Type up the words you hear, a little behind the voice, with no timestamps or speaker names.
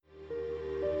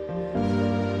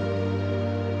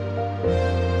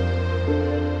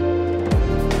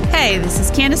Hey, this is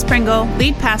Candace Pringle,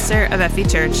 lead pastor of FE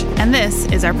Church, and this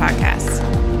is our podcast.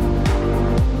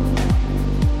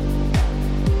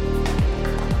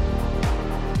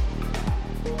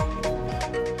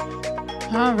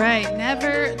 All right,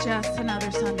 never just another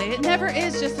Sunday. It never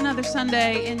is just another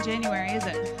Sunday in January, is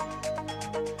it?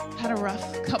 Had a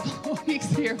rough couple of weeks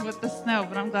here with the snow,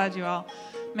 but I'm glad you all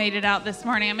made it out this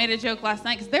morning. I made a joke last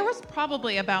night because there was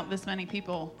probably about this many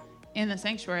people in the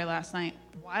sanctuary last night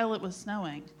while it was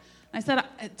snowing. I said,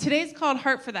 today's called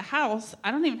Heart for the House.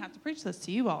 I don't even have to preach this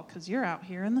to you all because you're out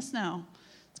here in the snow.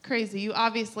 It's crazy. You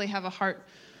obviously have a heart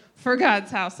for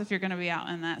God's house if you're going to be out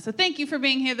in that. So thank you for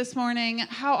being here this morning.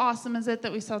 How awesome is it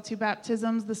that we saw 2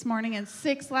 baptisms this morning and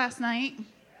 6 last night?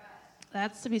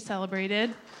 That's to be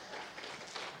celebrated.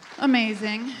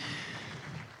 Amazing.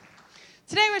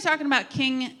 Today we're talking about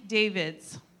King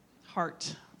David's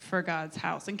heart for God's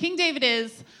house. And King David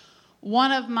is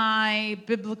one of my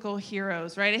biblical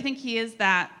heroes, right? I think he is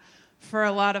that for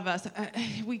a lot of us.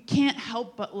 We can't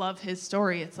help but love his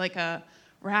story. It's like a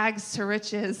rags to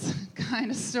riches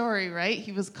kind of story, right?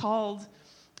 He was called,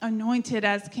 anointed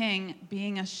as king,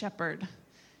 being a shepherd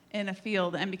in a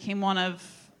field, and became one of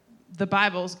the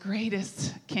Bible's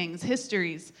greatest kings,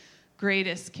 history's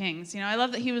greatest kings. You know, I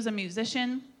love that he was a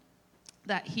musician,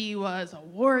 that he was a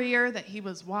warrior, that he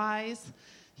was wise,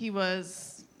 he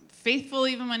was faithful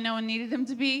even when no one needed him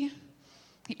to be.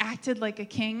 He acted like a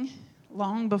king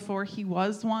long before he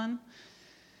was one.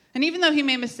 And even though he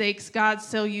made mistakes, God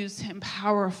still used him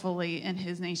powerfully in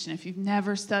his nation. If you've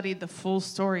never studied the full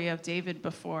story of David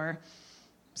before,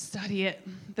 study it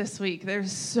this week.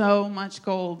 There's so much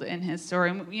gold in his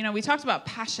story. You know, we talked about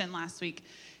passion last week.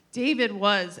 David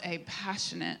was a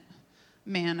passionate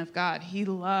man of God. He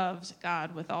loved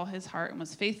God with all his heart and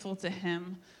was faithful to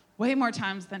him way more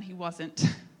times than he wasn't,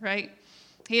 right?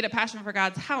 He had a passion for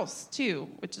God's house, too,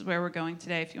 which is where we're going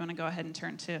today. If you want to go ahead and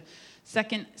turn to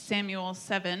 2 Samuel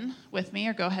 7 with me,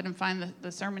 or go ahead and find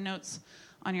the sermon notes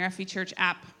on your FE Church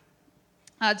app.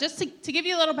 Just to give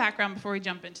you a little background before we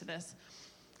jump into this,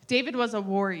 David was a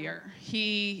warrior.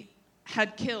 He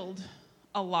had killed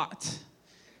a lot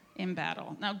in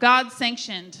battle. Now, God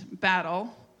sanctioned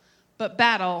battle, but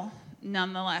battle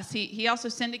nonetheless. He also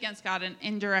sinned against God and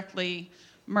indirectly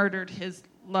murdered his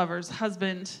lover's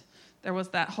husband. There was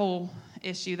that whole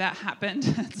issue that happened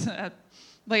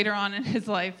later on in his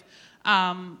life.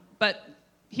 But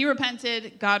he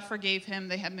repented. God forgave him.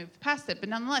 They had moved past it. But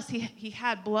nonetheless, he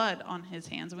had blood on his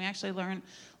hands. And we actually learn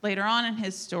later on in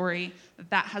his story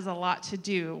that has a lot to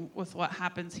do with what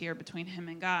happens here between him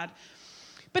and God.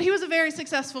 But he was a very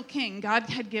successful king. God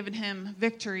had given him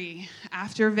victory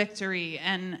after victory,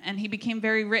 and he became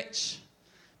very rich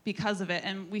because of it.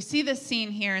 And we see this scene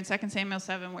here in 2 Samuel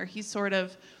 7 where he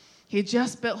had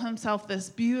just built himself this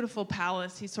beautiful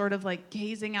palace. He's sort of like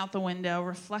gazing out the window,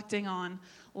 reflecting on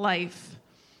life.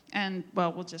 And,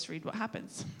 well, we'll just read what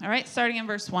happens. All right, starting in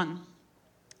verse 1.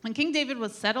 When King David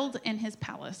was settled in his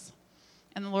palace,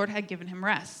 and the Lord had given him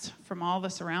rest from all the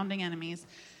surrounding enemies,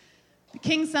 the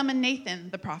king summoned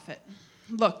Nathan, the prophet.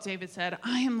 Look, David said,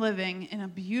 I am living in a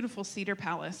beautiful cedar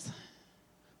palace,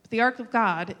 but the ark of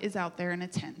God is out there in a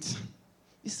tent.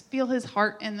 You feel his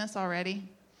heart in this already?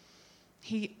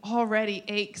 He already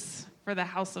aches for the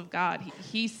house of God.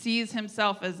 He sees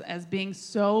himself as being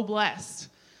so blessed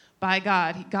by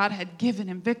God. God had given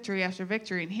him victory after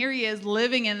victory, and here he is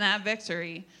living in that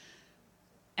victory,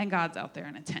 and God's out there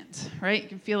in a tent, right? You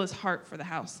can feel his heart for the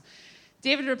house.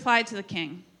 David replied to the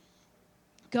king,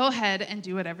 go ahead and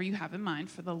do whatever you have in mind,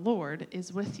 for the Lord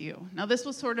is with you. Now, this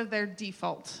was sort of their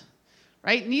default,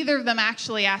 right? Neither of them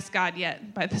actually asked God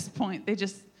yet by this point.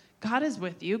 God is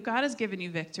with you. God has given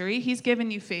you victory. He's given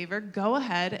you favor. Go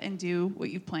ahead and do what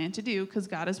you plan to do because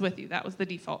God is with you. That was the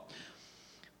default.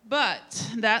 But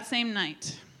that same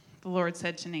night, the Lord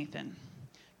said to Nathan,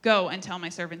 go and tell my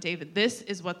servant David, this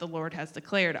is what the Lord has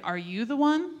declared. Are you the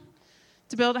one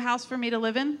to build a house for me to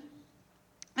live in?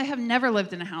 I have never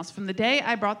lived in a house from the day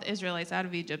I brought the Israelites out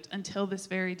of Egypt until this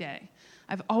very day.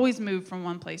 I've always moved from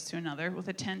one place to another with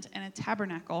a tent and a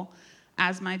tabernacle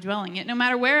as my dwelling. Yet no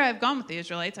matter where I've gone with the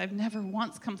Israelites, I've never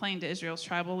once complained to Israel's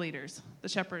tribal leaders, the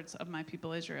shepherds of my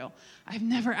people Israel. I've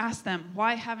never asked them,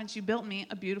 why haven't you built me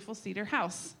a beautiful cedar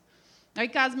house?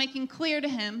 Right? God's making clear to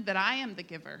him that I am the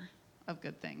giver of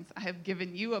good things. I have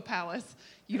given you a palace.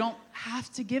 You don't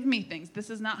have to give me things. This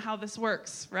is not how this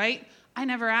works, right? I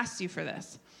never asked you for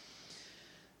this.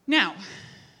 Now,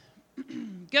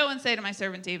 go and say to my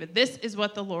servant David, this is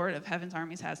what the Lord of heaven's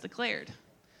armies has declared.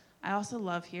 I also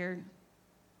love here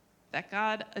that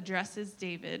God addresses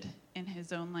David in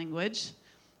his own language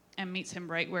and meets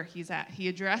him right where he's at. He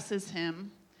addresses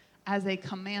him as a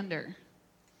commander.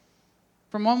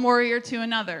 from one warrior to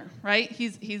another, right?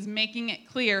 He's making it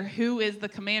clear who is the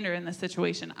commander in this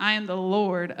situation. I am the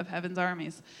Lord of heaven's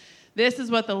armies. This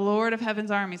is what the Lord of heaven's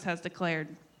armies has declared.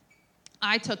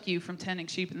 I took you from tending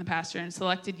sheep in the pasture and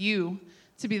selected you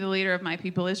to be the leader of my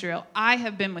people Israel. I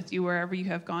have been with you wherever you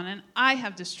have gone, and I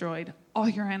have destroyed all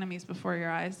your enemies before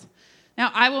your eyes. Now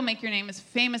I will make your name as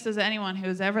famous as anyone who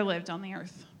has ever lived on the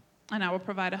earth, and I will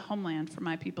provide a homeland for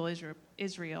my people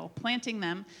Israel, planting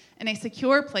them in a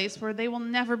secure place where they will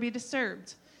never be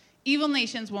disturbed. Evil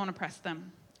nations won't oppress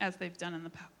them, as they've done in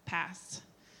the past,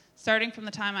 starting from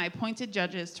the time I appointed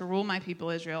judges to rule my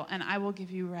people Israel, and I will give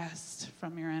you rest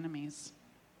from your enemies.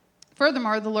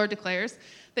 Furthermore, the Lord declares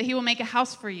that he will make a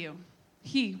house for you.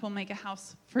 He will make a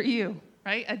house for you,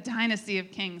 right? A dynasty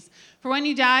of kings. For when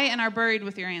you die and are buried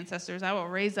with your ancestors, I will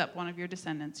raise up one of your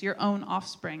descendants, your own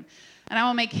offspring, and I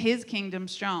will make his kingdom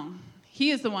strong.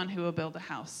 He is the one who will build a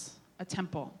house, a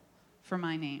temple for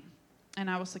my name, and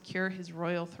I will secure his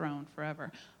royal throne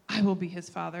forever. I will be his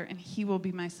father, and he will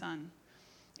be my son.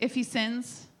 If he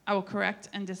sins, I will correct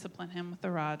and discipline him with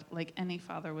the rod like any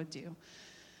father would do.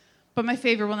 But my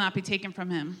favor will not be taken from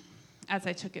him, as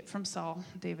I took it from Saul,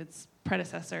 David's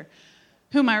predecessor,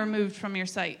 whom I removed from your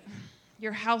sight.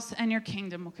 Your house and your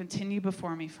kingdom will continue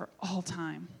before me for all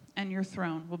time, and your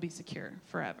throne will be secure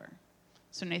forever.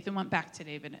 So Nathan went back to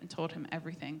David and told him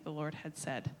everything the Lord had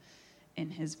said in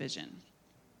his vision.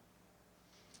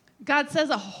 God says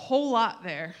a whole lot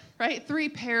there, right? 3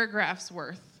 paragraphs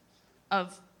worth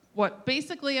of what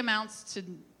basically amounts to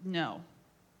no,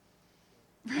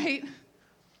 right?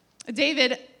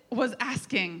 David was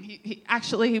asking,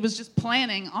 he was just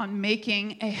planning on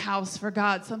making a house for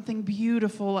God, something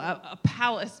beautiful, a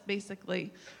palace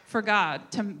basically for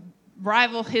God to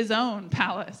rival his own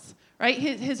palace, right?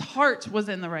 His heart was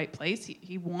in the right place.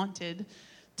 He wanted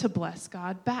to bless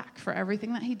God back for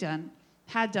everything that he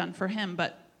had done for him,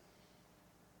 but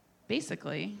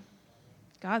basically,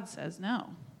 God says,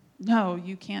 no,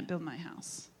 you can't build my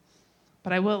house,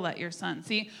 but I will let your son.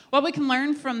 See, what we can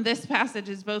learn from this passage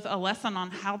is both a lesson on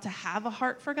how to have a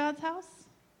heart for God's house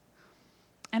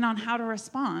and on how to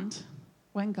respond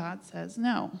when God says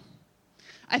no.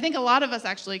 I think a lot of us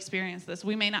actually experience this.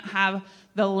 We may not have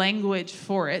the language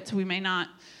for it. We may not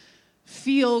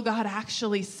feel God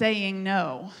actually saying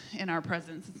no in our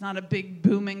presence. It's not a big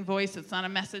booming voice. It's not a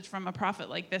message from a prophet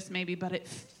like this maybe, but it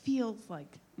feels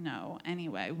like no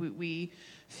anyway. We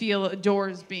feel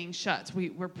doors being shut.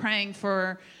 We're praying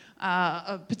for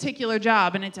a particular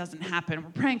job and it doesn't happen. We're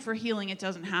praying for healing, it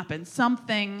doesn't happen.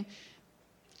 Something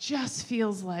just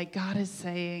feels like God is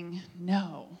saying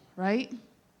no, right?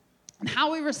 And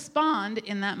how we respond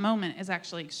in that moment is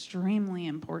actually extremely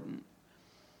important.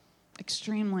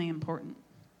 Extremely important.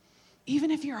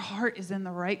 Even if your heart is in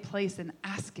the right place in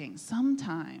asking,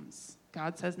 sometimes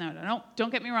God says no.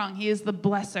 Don't get me wrong. He is the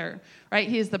blesser, right?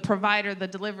 He is the provider, the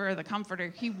deliverer, the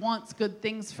comforter. He wants good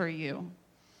things for you.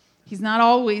 He's not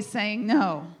always saying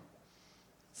no.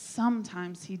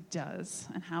 Sometimes he does,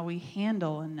 and how we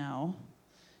handle a no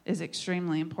is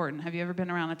extremely important. Have you ever been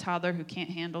around a toddler who can't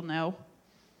handle no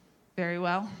very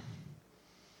well?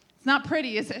 It's not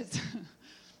pretty, is it?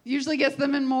 Usually gets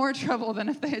them in more trouble than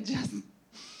if they had just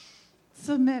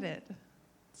submitted.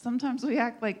 Sometimes we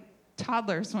act like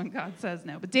toddlers when God says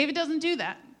no. But David doesn't do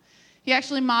that. He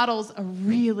actually models a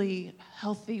really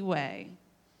healthy way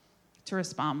to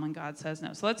respond when God says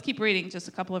no. So let's keep reading just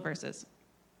a couple of verses.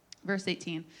 Verse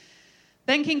 18.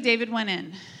 Then King David went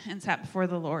in and sat before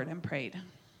the Lord and prayed.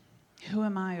 Who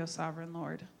am I, O sovereign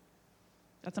Lord?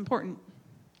 That's important.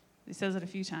 He says it a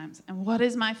few times. And what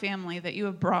is my family that you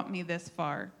have brought me this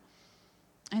far?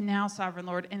 And now, sovereign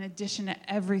Lord, in addition to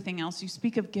everything else, you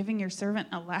speak of giving your servant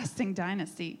a lasting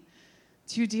dynasty.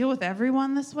 Do you deal with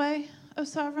everyone this way, O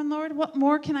sovereign Lord? What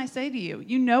more can I say to you?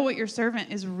 You know what your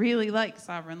servant is really like,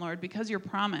 sovereign Lord, because your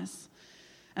promise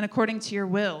and according to your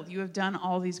will, you have done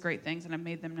all these great things and have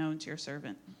made them known to your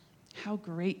servant. How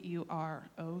great you are,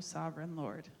 O sovereign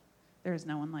Lord. There is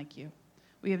no one like you.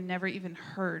 We have never even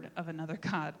heard of another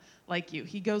God like you.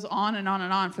 He goes on and on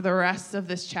and on for the rest of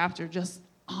this chapter, just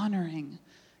honoring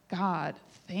God,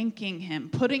 thanking him,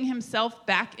 putting himself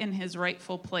back in his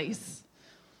rightful place.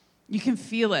 You can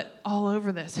feel it all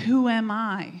over this. Who am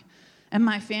I and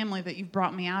my family that you've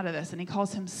brought me out of this? And he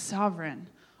calls him sovereign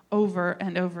over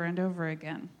and over and over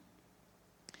again.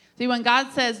 See, when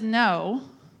God says no,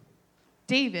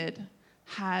 David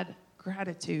had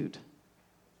gratitude.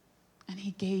 And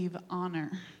he gave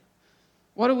honor.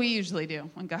 What do we usually do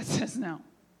when God says no?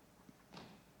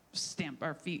 Stamp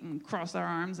our feet and cross our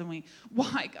arms and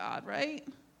why God, right?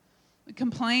 We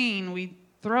complain, we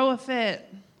throw a fit.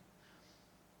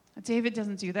 But David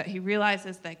doesn't do that. He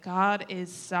realizes that God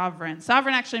is sovereign.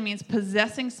 Sovereign actually means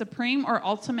possessing supreme or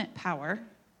ultimate power,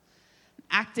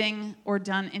 acting or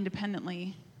done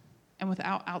independently and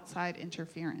without outside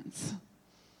interference.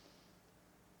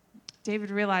 David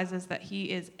realizes that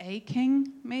he is a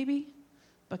king, maybe,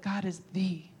 but God is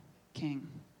the king,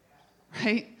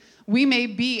 right? We may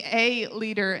be a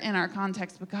leader in our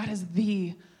context, but God is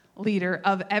the leader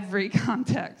of every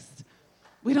context.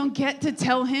 We don't get to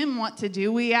tell him what to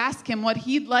do. We ask him what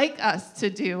he'd like us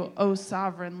to do, O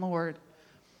sovereign Lord.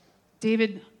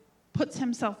 David puts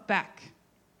himself back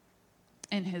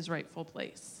in his rightful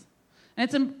place. And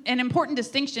it's an important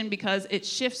distinction because it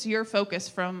shifts your focus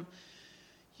from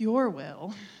your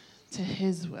will to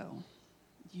his will.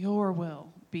 Your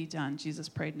will be done, Jesus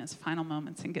prayed in his final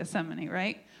moments in Gethsemane,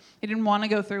 right? He didn't want to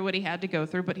go through what he had to go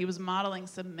through, but he was modeling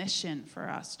submission for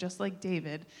us, just like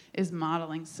David is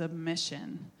modeling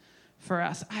submission for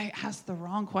us. I ask the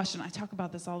wrong question. I talk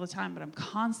about this all the time, but I'm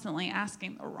constantly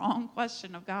asking the wrong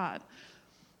question of God.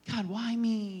 God, why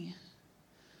me?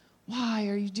 Why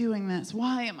are you doing this?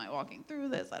 Why am I walking through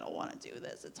this? I don't want to do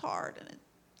this. It's hard and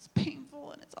it's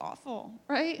painful and it's awful,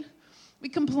 right? We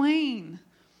complain.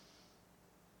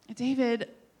 David,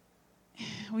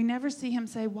 we never see him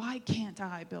say, why can't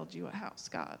I build you a house,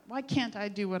 God? Why can't I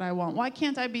do what I want? Why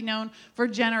can't I be known for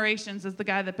generations as the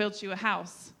guy that built you a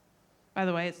house? By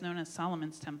the way, it's known as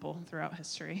Solomon's temple throughout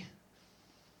history.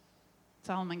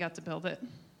 Solomon got to build it,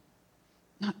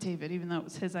 not David, even though it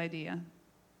was his idea.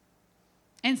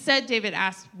 Instead, David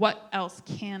asked, what else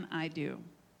can I do?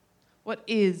 What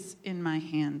is in my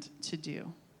hand to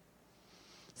do?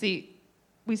 See,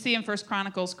 we see in 1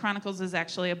 Chronicles, Chronicles is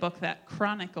actually a book that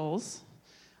chronicles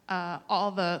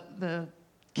all the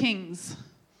kings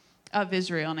of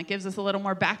Israel, and it gives us a little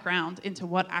more background into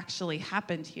what actually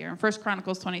happened here. In 1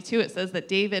 Chronicles 22, it says that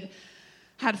David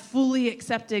had fully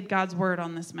accepted God's word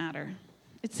on this matter.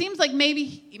 It seems like maybe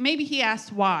he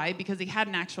asked why, because he had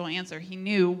an actual answer. He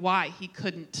knew why he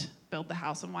couldn't build the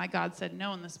house, and why God said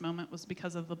no in this moment was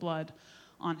because of the blood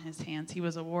on his hands. He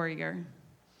was a warrior.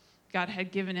 God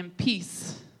had given him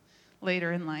peace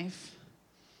later in life,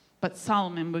 but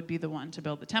Solomon would be the one to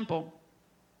build the temple.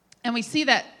 And we see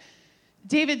that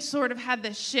David sort of had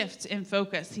this shift in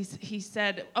focus. He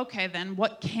said, okay, then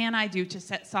what can I do to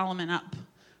set Solomon up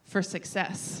for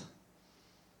success?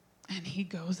 And he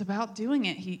goes about doing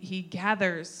it. He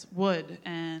gathers wood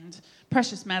and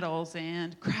precious metals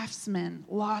and craftsmen,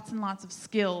 lots and lots of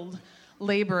skilled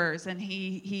laborers. And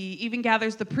he even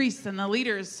gathers the priests and the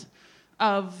leaders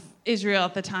of Israel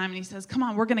at the time. And he says, come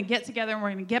on, we're going to get together and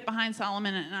we're going to get behind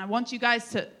Solomon. And I want you guys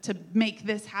to make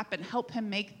this happen. Help him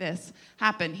make this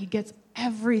happen. He gets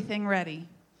everything ready,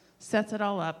 sets it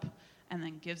all up, and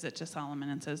then gives it to Solomon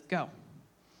and says, go,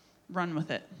 run with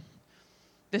it.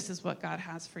 This is what God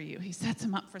has for you. He sets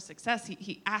him up for success.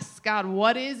 He asks God,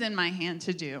 what is in my hand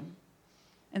to do?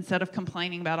 Instead of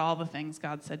complaining about all the things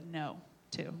God said no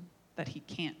to, that he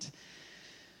can't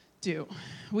do.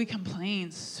 We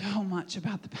complain so much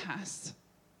about the past.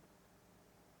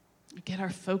 We get our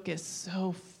focus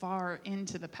so far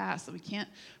into the past that we can't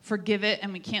forgive it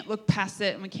and we can't look past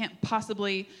it and we can't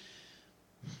possibly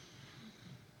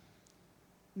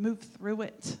move through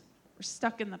it. We're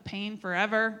stuck in the pain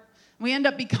forever. We end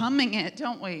up becoming it,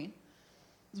 don't we?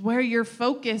 It's where your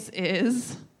focus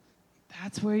is,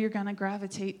 that's where you're going to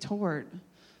gravitate toward.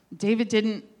 David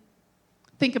didn't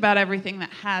think about everything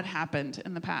that had happened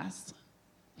in the past.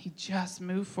 He just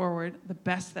moved forward the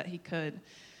best that he could,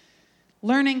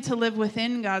 learning to live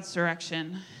within God's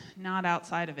direction, not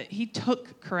outside of it. He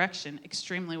took correction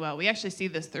extremely well. We actually see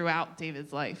this throughout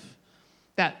David's life.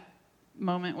 That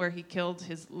moment where he killed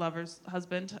his lover's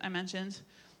husband, I mentioned,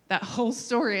 that whole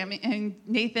story. I mean, and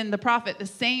Nathan the prophet, the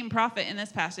same prophet in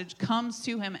this passage, comes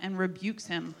to him and rebukes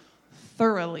him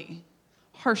thoroughly,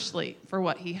 harshly for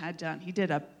what he had done. He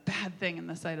did a bad thing in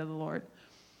the sight of the Lord.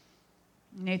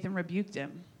 Nathan rebuked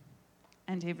him,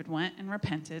 and David went and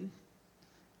repented,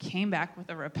 came back with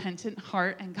a repentant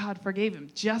heart, and God forgave him,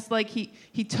 just like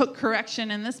he took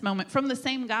correction in this moment from the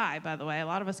same guy, by the way. A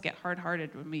lot of us get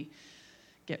hard-hearted when we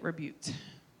get rebuked.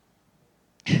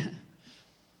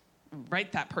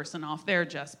 Write that person off. They're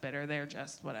just bitter. They're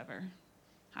just whatever.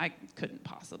 I couldn't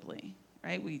possibly,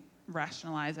 right? We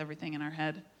rationalize everything in our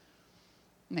head,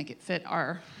 make it fit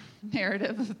our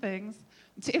narrative of things.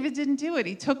 David didn't do it.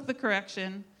 He took the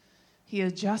correction. He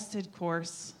adjusted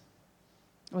course,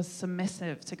 was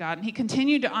submissive to God, and he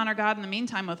continued to honor God in the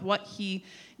meantime with what he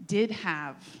did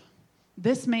have.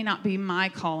 This may not be my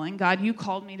calling. God, you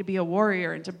called me to be a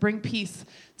warrior and to bring peace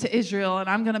to Israel, and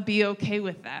I'm going to be okay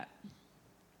with that.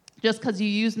 Just because you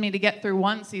used me to get through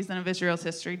one season of Israel's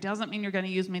history doesn't mean you're going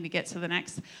to use me to get to the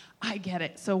next. I get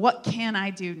it. So what can I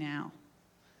do now?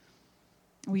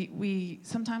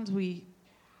 Sometimes we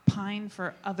pine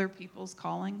for other people's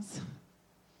callings.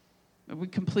 We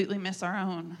completely miss our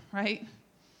own, right?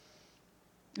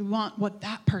 We want what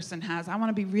that person has. I want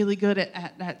to be really good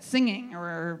at singing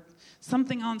or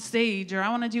something on stage, or I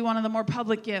want to do one of the more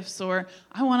public gifts, or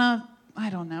I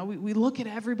don't know. We look at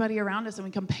everybody around us and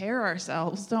we compare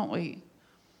ourselves, don't we?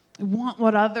 We want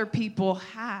what other people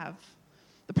have.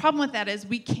 The problem with that is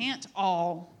we can't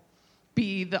all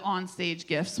be the on-stage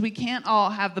gifts. We can't all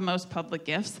have the most public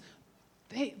gifts.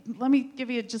 Hey, let me give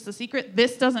you just a secret.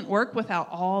 This doesn't work without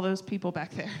all those people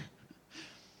back there.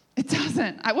 It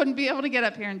doesn't. I wouldn't be able to get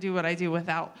up here and do what I do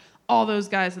without all those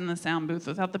guys in the sound booth,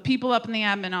 without the people up in the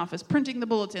admin office printing the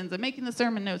bulletins and making the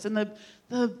sermon notes, and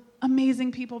the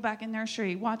amazing people back in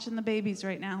nursery watching the babies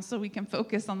right now so we can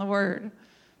focus on the word,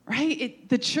 right?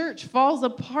 The church falls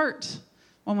apart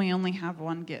when we only have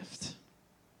one gift.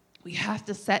 We have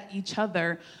to set each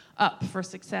other up for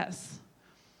success.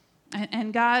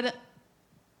 And God,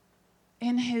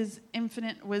 in his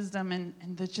infinite wisdom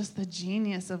and just the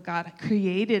genius of God,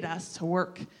 created us to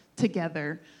work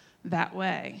together that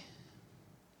way,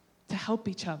 to help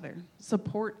each other,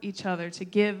 support each other, to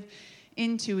give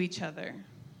into each other.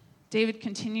 David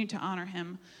continued to honor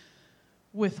him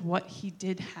with what he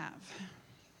did have.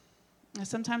 Now,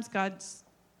 sometimes God's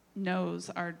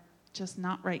no's are just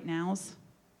not right nows,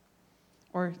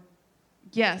 or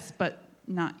yes, but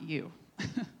not you.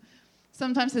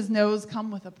 Sometimes his no's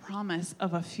come with a promise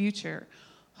of a future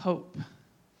hope.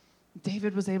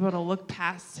 David was able to look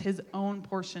past his own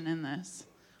portion in this,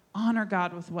 honor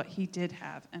God with what he did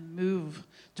have, and move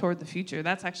toward the future.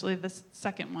 That's actually the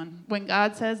second one. When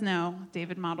God says no,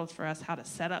 David modeled for us how to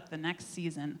set up the next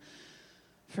season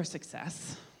for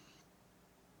success.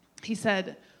 He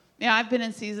said, yeah, I've been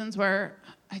in seasons where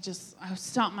I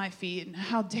stomp my feet, and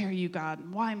how dare you, God,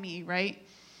 and why me, right?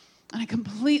 And I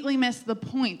completely miss the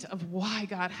point of why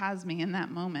God has me in that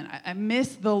moment. I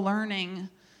miss the learning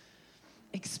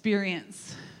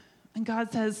experience. And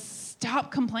God says,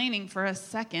 stop complaining for a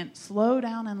second, slow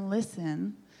down and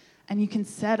listen, and you can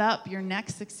set up your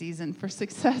next season for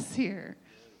success here.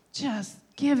 Just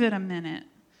give it a minute.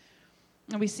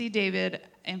 And we see David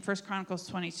in 1 Chronicles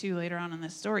 22 later on in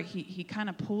this story. He kind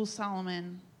of pulls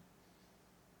Solomon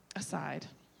aside.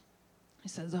 He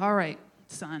says, all right,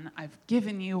 son, I've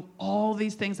given you all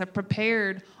these things. I've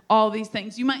prepared all these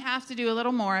things. You might have to do a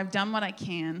little more. I've done what I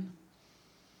can.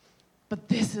 But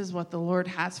this is what the Lord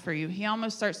has for you. He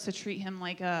almost starts to treat him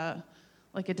like a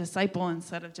disciple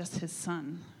instead of just his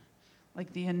son,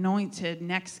 like the anointed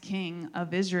next king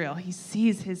of Israel. He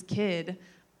sees his kid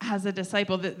as a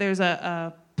disciple. There's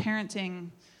a parenting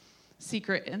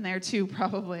secret in there too,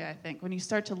 probably, I think. When you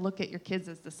start to look at your kids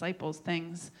as disciples,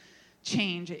 things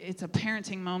change. It's a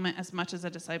parenting moment as much as a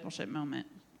discipleship moment.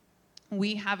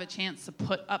 We have a chance to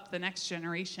put up the next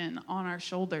generation on our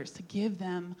shoulders, to give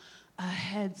them a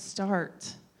head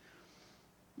start.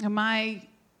 And my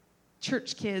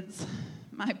church kids,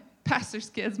 my pastor's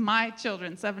kids, my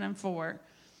children, 7 and 4,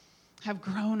 have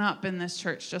grown up in this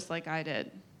church just like I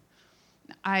did.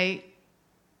 I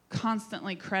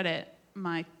constantly credit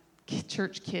my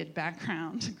church kid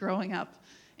background growing up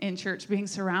in church, being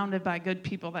surrounded by good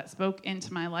people that spoke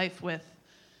into my life with.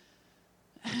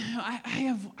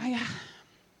 I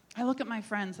look at my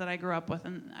friends that I grew up with,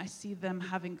 and I see them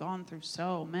having gone through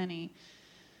so many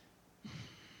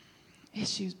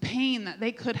issues, pain that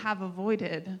they could have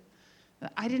avoided.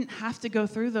 I didn't have to go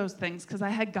through those things because I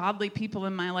had godly people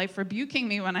in my life rebuking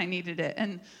me when I needed it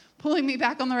and pulling me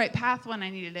back on the right path when I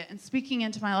needed it and speaking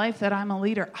into my life that I'm a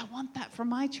leader. I want that for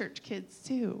my church kids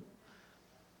too.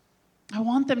 I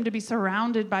want them to be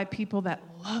surrounded by people that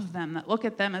love them, that look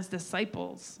at them as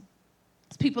disciples.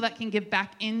 It's people that can give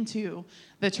back into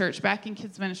the church. Back in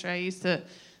kids ministry, I used to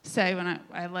say when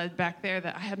I led back there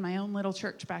that I had my own little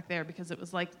church back there because it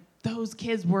was like those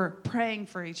kids were praying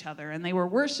for each other, and they were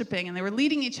worshiping, and they were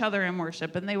leading each other in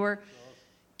worship, and they were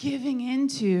giving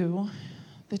into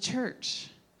the church.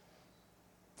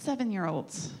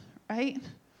 7-year-olds, right?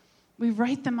 We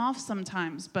write them off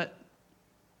sometimes, but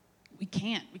we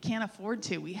can't afford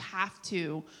to. We have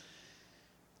to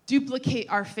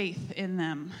duplicate our faith in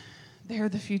them. They're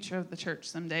the future of the church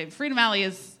someday. Freedom Valley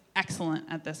is excellent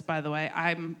at this, by the way.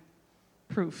 I'm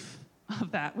proof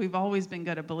of that. We've always been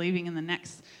good at believing in the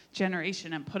next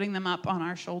generation and putting them up on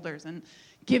our shoulders and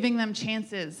giving them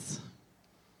chances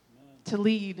to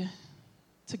lead,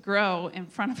 to grow in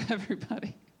front of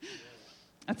everybody.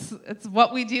 It's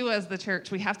what we do as the church.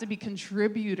 We have to be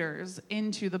contributors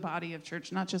into the body of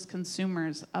church, not just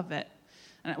consumers of it.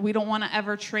 And we don't want to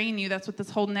ever train you. That's what this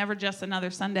whole Never Just Another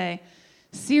Sunday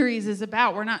series is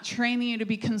about. We're not training you to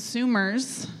be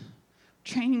consumers,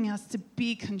 training us to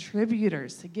be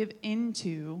contributors, to give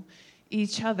into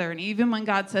each other. And even when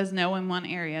God says no in one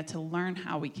area, to learn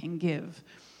how we can give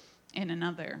in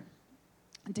another.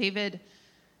 David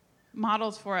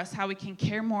models for us how we can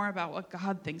care more about what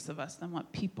God thinks of us than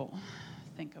what people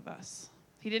think of us.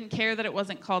 He didn't care that it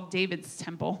wasn't called David's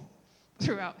temple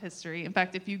throughout history. In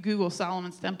fact, if you Google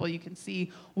Solomon's temple, you can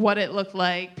see what it looked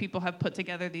like. People have put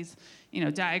together these,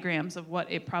 diagrams of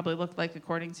what it probably looked like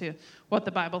according to what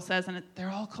the Bible says, and they're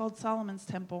all called Solomon's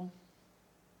temple.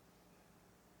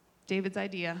 David's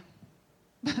idea,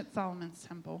 but Solomon's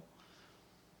temple.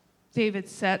 David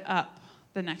set up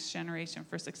the next generation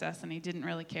for success, and he didn't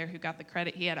really care who got the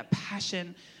credit. He had a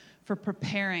passion for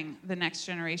preparing the next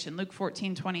generation. Luke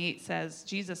 14:28 says,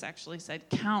 Jesus actually said,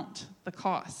 count the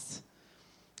costs.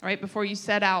 Right? Before you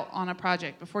set out on a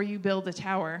project, before you build a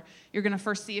tower, you're going to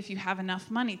first see if you have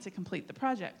enough money to complete the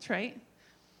project, right?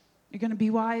 You're going to be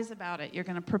wise about it. You're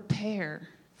going to prepare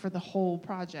for the whole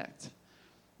project.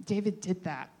 David did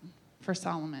that for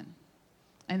Solomon.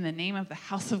 In the name of the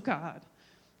house of God,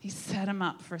 he set him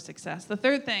up for success. The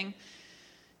third thing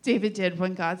David did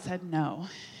when God said no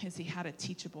is he had a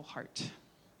teachable heart.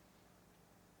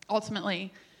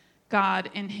 Ultimately,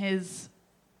 God, in his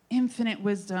infinite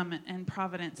wisdom and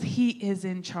providence, he is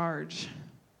in charge,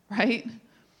 right?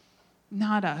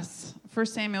 Not us. 1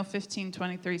 Samuel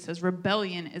 15:23 says,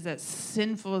 rebellion is as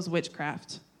sinful as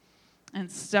witchcraft,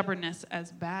 and stubbornness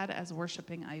as bad as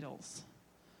worshiping idols.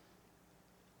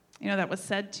 That was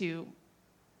said to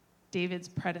David's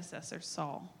predecessor,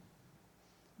 Saul.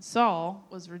 Saul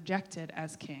was rejected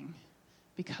as king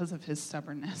because of his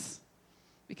stubbornness,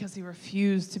 because he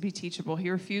refused to be teachable. He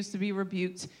refused to be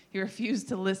rebuked. He refused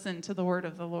to listen to the word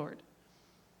of the Lord.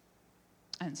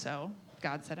 And so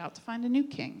God set out to find a new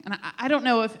king. And I don't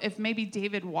know if maybe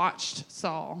David watched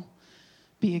Saul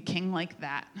be a king like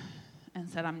that and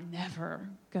said, I'm never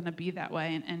going to be that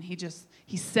way. And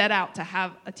he set out to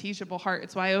have a teachable heart.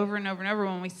 It's why over and over and over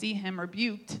when we see him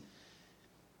rebuked,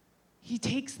 he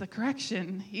takes the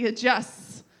correction. He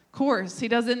adjusts course. He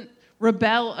doesn't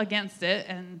rebel against it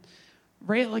and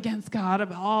rail against God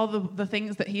about all the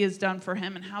things that he has done for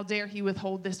him and how dare he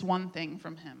withhold this one thing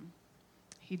from him.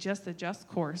 He just adjusts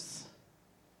course,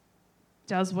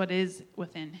 does what is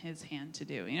within his hand to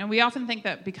do. We often think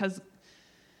that because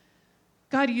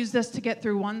God used us to get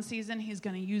through one season, he's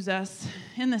going to use us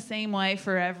in the same way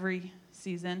for every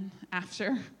season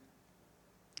after.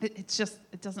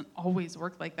 It doesn't always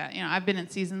work like that. I've been in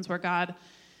seasons where God,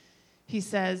 he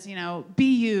says,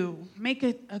 be you, make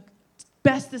a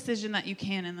best decision that you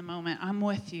can in the moment. I'm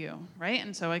with you, right?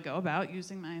 And so I go about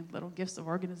using my little gifts of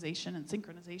organization and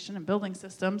synchronization and building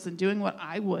systems and doing what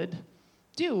I would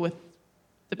do with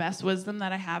the best wisdom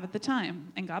that I have at the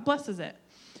time. And God blesses it.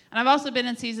 And I've also been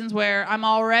in seasons where I'm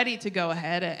all ready to go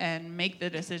ahead and make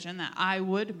the decision that I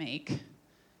would make.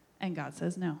 And God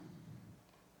says no.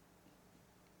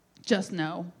 Just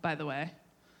no, by the way.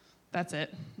 That's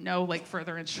it. No,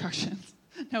 further instructions.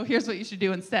 No, here's what you should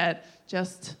do instead.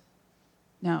 Just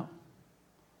no.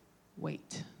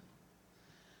 Wait.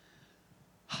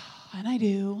 And I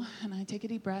do, and I take a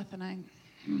deep breath, and I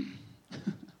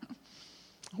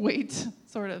wait,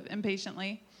 sort of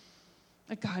impatiently.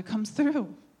 But God comes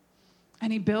through,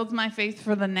 and he builds my faith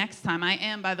for the next time. I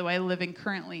am, by the way, living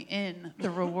currently in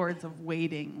the rewards of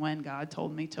waiting when God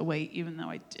told me to wait, even though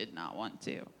I did not want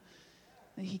to.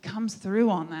 He comes through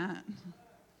on that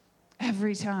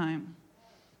every time.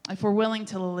 If we're willing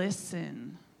to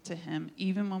listen to him,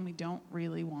 even when we don't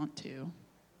really want to,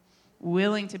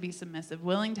 willing to be submissive,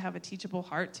 willing to have a teachable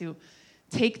heart, to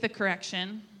take the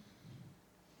correction,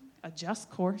 adjust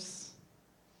course,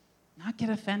 not get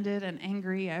offended and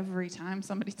angry every time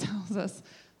somebody tells us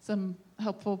some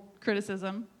helpful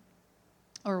criticism,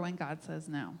 or when God says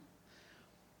no.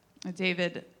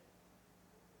 David,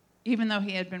 even though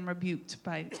he had been rebuked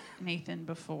by Nathan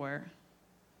before,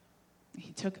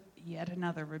 he took yet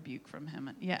another rebuke from him,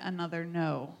 yet another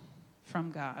no from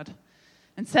God.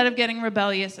 Instead of getting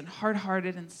rebellious and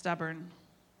hard-hearted and stubborn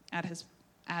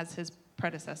as his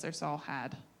predecessor Saul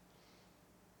had,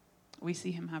 we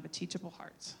see him have a teachable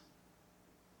heart,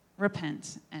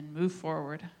 repent, and move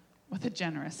forward with a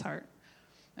generous heart.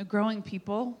 A growing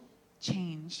people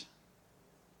change.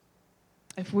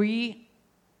 If we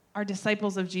are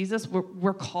disciples of Jesus,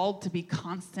 we're called to be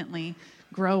constantly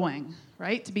growing,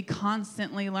 right? To be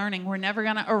constantly learning. We're never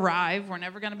going to arrive. We're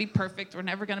never going to be perfect. We're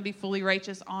never going to be fully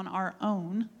righteous on our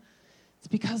own. It's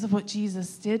because of what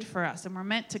Jesus did for us, and we're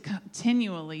meant to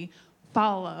continually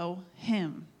follow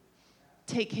him.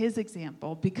 Take his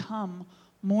example, become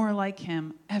more like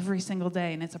him every single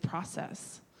day, and it's a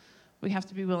process. We have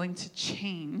to be willing to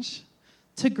change,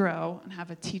 to grow, and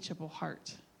have a teachable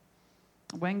heart.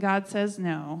 When God says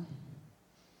no,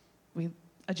 we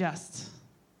adjust,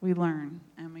 we learn,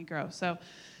 and we grow. So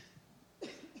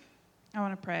I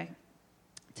want to pray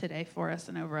today for us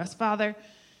and over us. Father,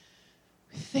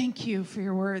 thank you for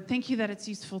your word. Thank you that it's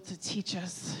useful to teach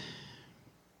us,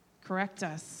 correct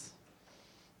us,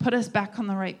 put us back on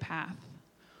the right path.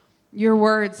 Your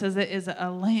word says it is a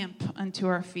lamp unto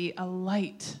our feet, a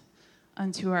light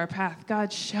unto our path.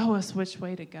 God, show us which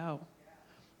way to go.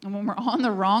 And when we're on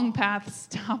the wrong path,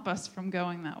 stop us from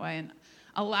going that way and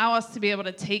allow us to be able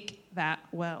to take that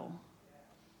well,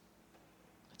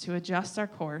 to adjust our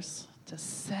course, to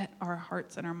set our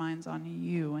hearts and our minds on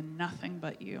you and nothing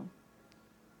but you.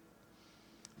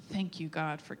 Thank you,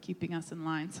 God, for keeping us in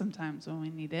line sometimes when we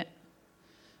need it,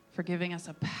 for giving us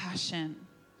a passion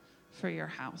for your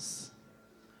house.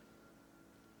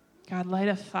 God, light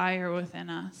a fire within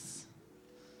us.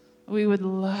 We would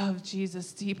love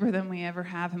Jesus deeper than we ever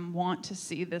have and want to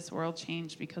see this world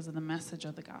change because of the message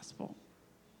of the gospel.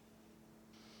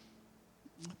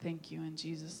 Thank you in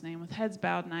Jesus' name. With heads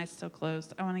bowed and eyes still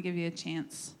closed, I want to give you a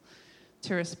chance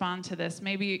to respond to this.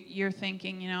 Maybe you're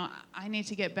thinking, I need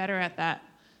to get better at that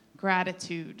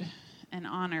gratitude and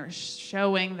honor,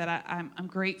 showing that I'm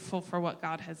grateful for what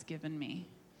God has given me.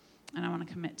 And I want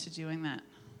to commit to doing that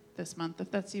this month.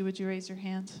 If that's you, would you raise your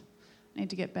hand? I need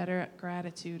to get better at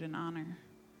gratitude and honor.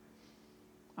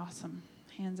 Awesome.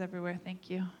 Hands everywhere. Thank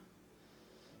you.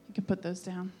 You can put those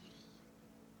down.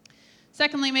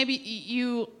 Secondly, maybe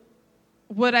you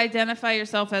would identify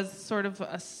yourself as sort of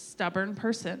a stubborn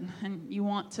person, and you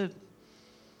want to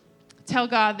tell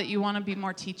God that you want to be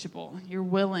more teachable. You're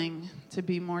willing to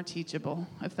be more teachable.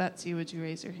 If that's you, would you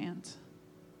raise your hand?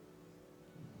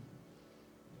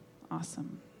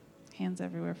 Awesome. Hands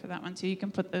everywhere for that one, too. You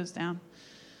can put those down.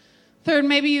 Third,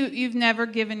 maybe you've never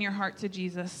given your heart to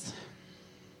Jesus.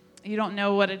 You don't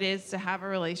know what it is to have a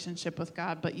relationship with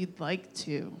God, but you'd like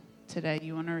to today.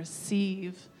 You want to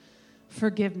receive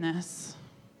forgiveness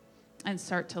and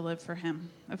start to live for him.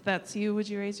 If that's you, would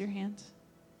you raise your hand?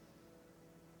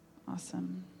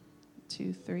 Awesome.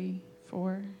 2, 3,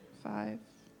 4, 5.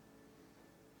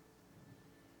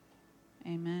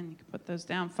 Amen. You can put those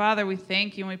down. Father, we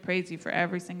thank you and we praise you for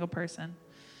every single person.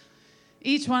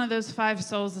 Each one of those 5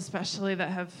 souls especially that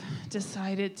have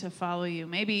decided to follow you.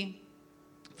 Maybe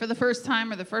for the first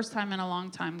time or the first time in a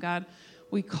long time, God,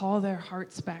 we call their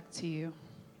hearts back to you.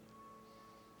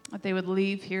 That they would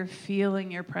leave here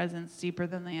feeling your presence deeper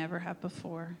than they ever have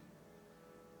before.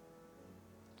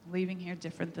 Leaving here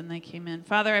different than they came in.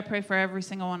 Father, I pray for every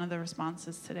single one of the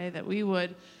responses today that we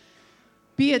would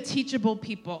be a teachable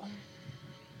people.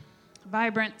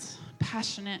 Vibrant,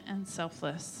 passionate, and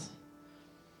selfless.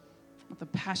 With a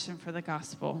passion for the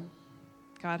gospel.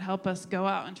 God, help us go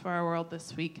out into our world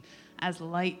this week as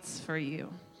lights for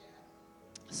you.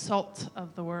 Salt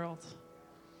of the world.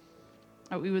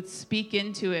 That we would speak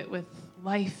into it with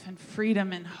life and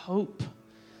freedom and hope.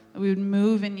 That we would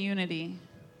move in unity.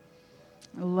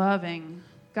 Loving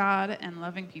God and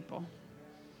loving people.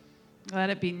 Let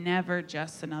it be never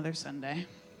just another Sunday.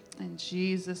 In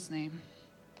Jesus' name,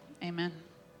 amen.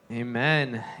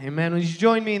 Amen. Amen. Would you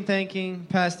join me in thanking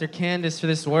Pastor Candace for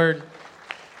this word?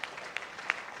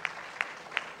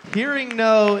 Hearing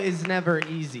no is never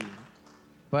easy.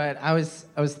 But I was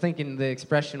thinking the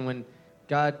expression, when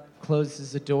God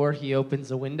closes a door, he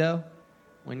opens a window.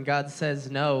 When God says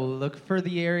no, look for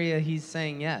the area he's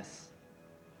saying yes.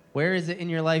 Where is it in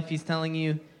your life he's telling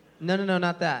you, no,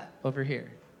 not that, over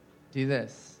here. Do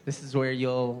this. This is where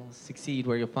you'll succeed,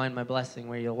 where you'll find my blessing,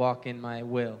 where you'll walk in my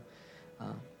will.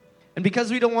 And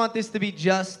because we don't want this to be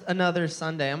just another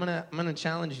Sunday, I'm gonna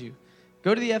challenge you.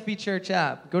 Go to the FB Church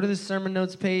app. Go to the sermon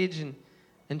notes page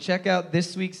and check out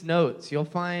this week's notes. You'll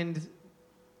find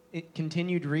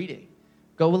continued reading.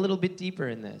 Go a little bit deeper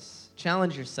in this.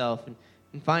 Challenge yourself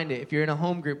and find it. If you're in a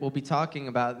home group, we'll be talking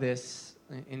about this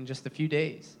in just a few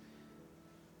days.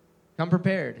 Come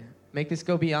prepared. Make this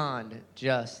go beyond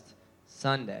just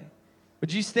Sunday.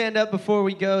 Would you stand up before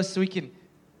we go so we can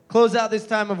close out this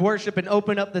time of worship and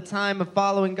open up the time of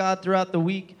following God throughout the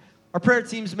week? Our prayer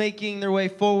team's making their way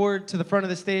forward to the front of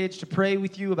the stage to pray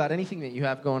with you about anything that you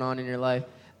have going on in your life.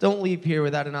 Don't leave here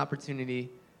without an opportunity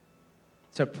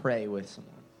to pray with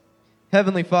someone.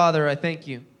 Heavenly Father, I thank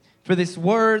you for this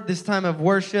word, this time of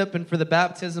worship, and for the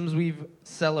baptisms we've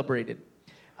celebrated.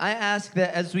 I ask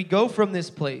that as we go from this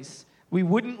place, we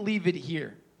wouldn't leave it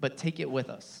here, but take it with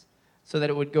us. so that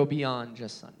it would go beyond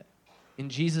just Sunday. In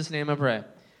Jesus' name I pray.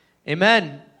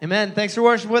 Amen. Amen. Thanks for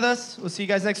worshiping with us. We'll see you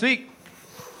guys next week.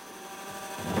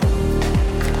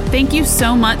 Thank you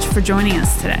so much for joining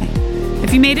us today.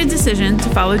 If you made a decision to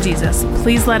follow Jesus,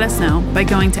 please let us know by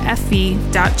going to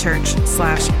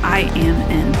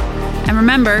fv.church/IamIn. And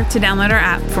remember to download our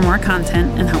app for more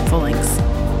content and helpful links.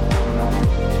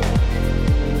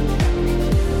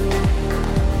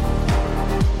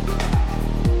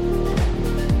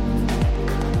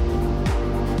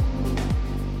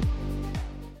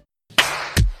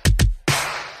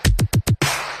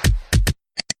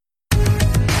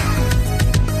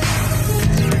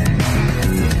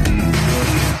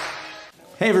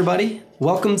 Hey everybody,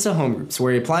 welcome to Home Groups,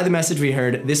 where we apply the message we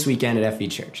heard this weekend at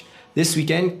FV Church. This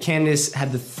weekend, Candace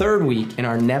had the third week in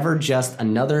our Never Just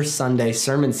Another Sunday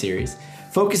sermon series,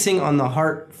 focusing on the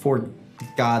heart for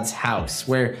God's house,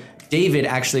 where David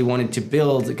actually wanted to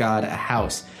build God a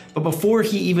house. But before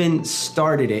he even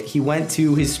started it, he went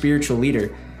to his spiritual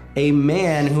leader, a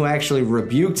man who actually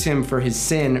rebuked him for his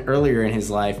sin earlier in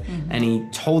his life, and he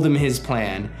told him his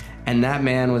plan, and that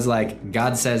man was like,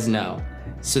 God says no.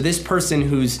 So this person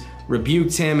who's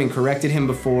rebuked him and corrected him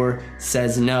before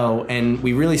says no, and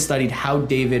we really studied how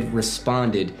David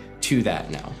responded to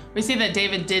that no. We see that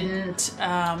David didn't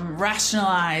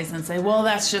rationalize and say, well,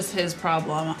 that's just his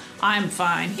problem. I'm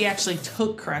fine. He actually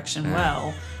took correction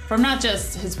well from not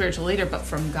just his spiritual leader, but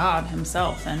from God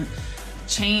himself, and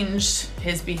changed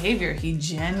his behavior. He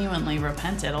genuinely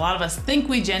repented. A lot of us think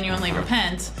we genuinely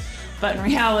repent, but in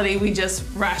reality, we just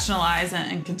rationalize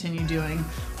and continue doing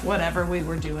whatever we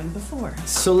were doing before.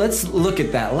 So let's look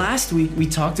at that. Last week, we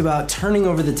talked about turning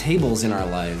over the tables in our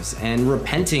lives and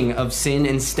repenting of sin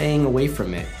and staying away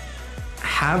from it.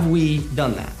 Have we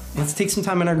done that? Let's take some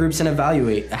time in our groups and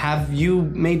evaluate. Have you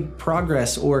made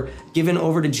progress or given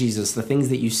over to Jesus the things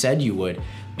that you said you would?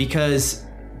 Because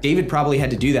David probably had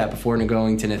to do that before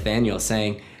going to Nathaniel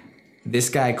saying, this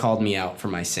guy called me out for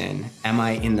my sin. Am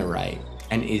I in the right?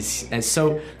 And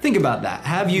so think about that.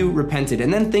 Have you repented?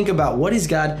 And then think about, what is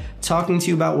God talking to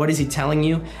you about? What is he telling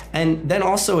you? And then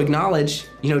also acknowledge,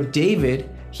 David,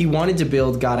 he wanted to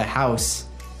build God a house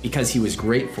because he was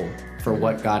grateful for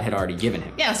what God had already given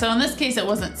him. Yeah, so in this case, it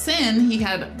wasn't sin. He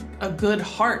had a good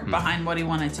heart behind what he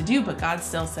wanted to do, but God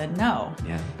still said, no,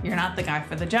 you're not the guy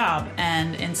for the job.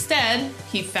 And instead,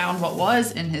 he found what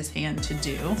was in his hand to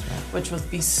do, which was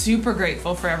be super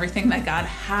grateful for everything that God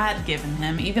had given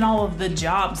him, even all of the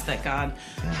jobs that God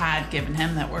had given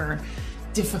him that were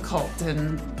difficult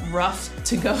and rough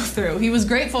to go through. He was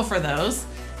grateful for those.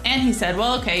 And he said,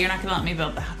 well, okay, you're not gonna let me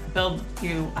build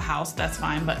you a house, that's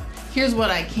fine, but here's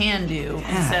what I can do.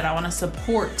 Instead, I want to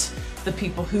support the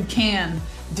people who can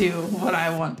do what I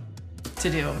want to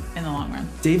do in the long run.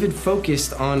 David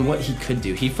focused on what he could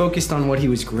do. He focused on what he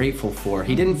was grateful for.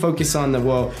 He didn't focus on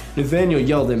Nathaniel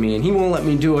yelled at me and he won't let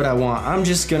me do what I want. I'm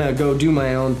just gonna go do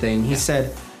my own thing. He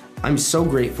said, I'm so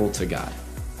grateful to God.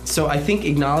 So I think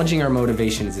acknowledging our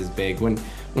motivations is big. When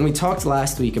we talked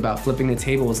last week about flipping the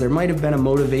tables, there might have been a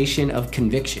motivation of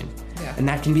conviction. And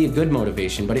that can be a good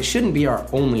motivation, but it shouldn't be our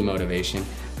only motivation.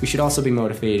 We should also be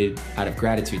motivated out of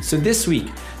gratitude. So this week,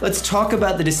 let's talk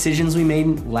about the decisions we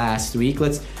made last week.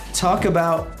 Let's talk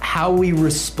about how we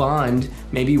respond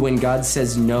maybe when God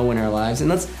says no in our lives. And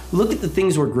let's look at the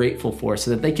things we're grateful for so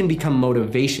that they can become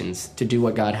motivations to do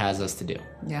what God has us to do.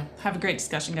 Yeah, have a great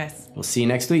discussion, guys. We'll see you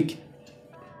next week.